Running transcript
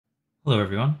Hello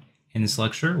everyone. In this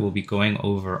lecture, we'll be going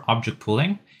over object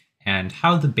pooling and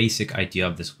how the basic idea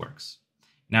of this works.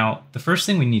 Now, the first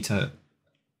thing we need to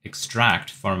extract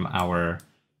from our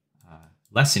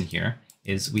lesson here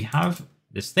is we have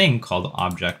this thing called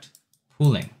object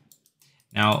pooling.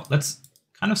 Now, let's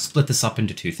kind of split this up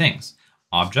into two things,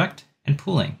 object and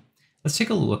pooling. Let's take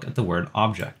a look at the word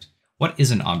object. What is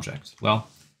an object? Well,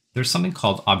 there's something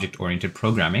called object-oriented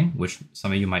programming, which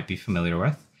some of you might be familiar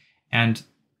with. And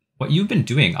what you've been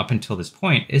doing up until this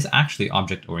point is actually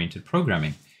object-oriented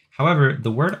programming. However, the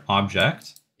word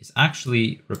object is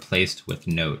actually replaced with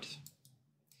node.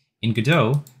 In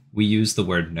Godot, we use the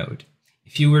word node.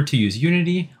 If you were to use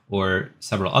Unity or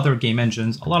several other game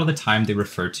engines, a lot of the time they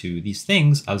refer to these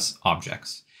things as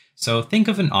objects. So think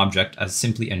of an object as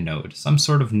simply a node, some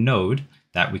sort of node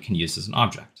that we can use as an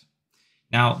object.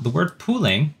 Now, the word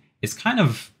pooling is kind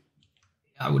of,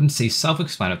 I wouldn't say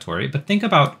self-explanatory, but think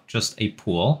about just a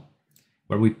pool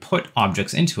where we put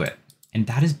objects into it. And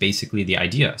that is basically the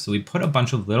idea. So we put a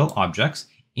bunch of little objects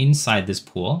inside this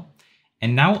pool.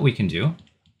 And now what we can do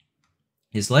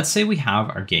is, let's say we have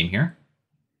our game here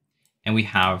and we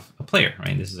have a player,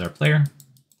 right? This is our player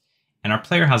and our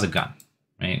player has a gun,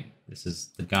 right? This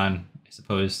is the gun, I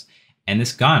suppose. And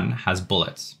this gun has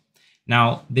bullets.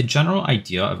 Now, the general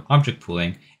idea of object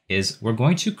pooling is we're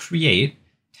going to create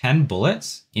 10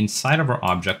 bullets inside of our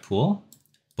object pool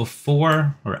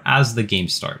before or as the game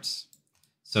starts.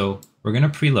 So we're going to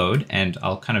preload, and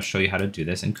I'll kind of show you how to do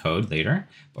this in code later,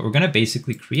 but we're going to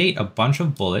basically create a bunch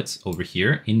of bullets over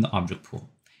here in the object pool.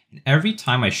 And every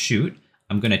time I shoot,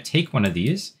 I'm going to take one of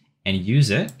these and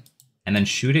use it and then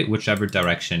shoot it whichever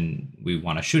direction we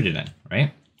want to shoot it in,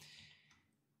 right?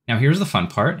 Now here's the fun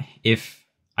part. If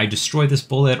I destroy this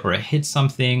bullet or it hits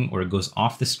something or it goes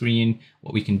off the screen,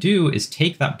 what we can do is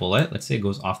take that bullet, let's say it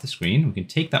goes off the screen, we can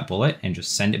take that bullet and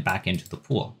just send it back into the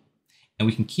pool. And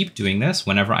we can keep doing this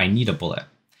whenever I need a bullet.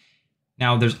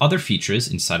 Now there's other features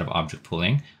inside of object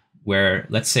pooling where,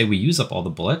 let's say we use up all the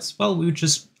bullets, well, we would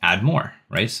just add more,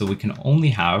 right? So we can only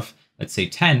have, let's say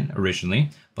 10 originally,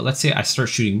 but let's say I start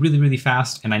shooting really, really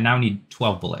fast and I now need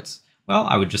 12 bullets. Well,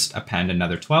 I would just append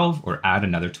another 12 or add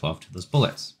another 12 to those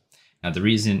bullets. Now, the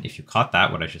reason, if you caught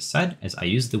that, what I just said, is I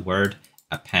use the word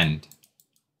append.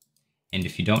 And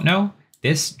if you don't know,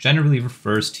 this generally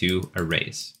refers to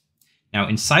arrays. Now,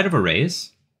 inside of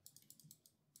arrays,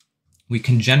 we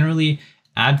can generally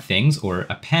add things or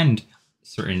append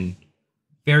certain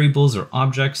variables or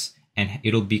objects, and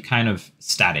it'll be kind of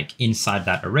static inside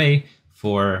that array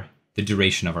for the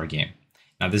duration of our game.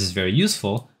 Now, this is very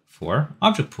useful for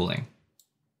object pooling.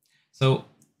 So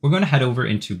we're going to head over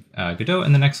into Godot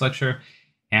in the next lecture,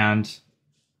 and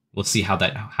we'll see how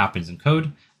that happens in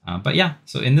code. But yeah,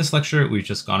 so in this lecture, we've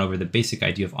just gone over the basic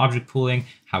idea of object pooling,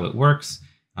 how it works,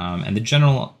 and the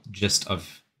general gist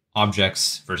of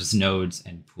objects versus nodes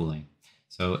and pooling.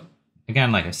 So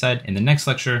again, like I said, in the next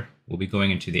lecture, we'll be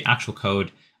going into the actual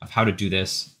code of how to do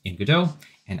this in Godot,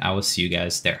 and I will see you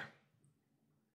guys there.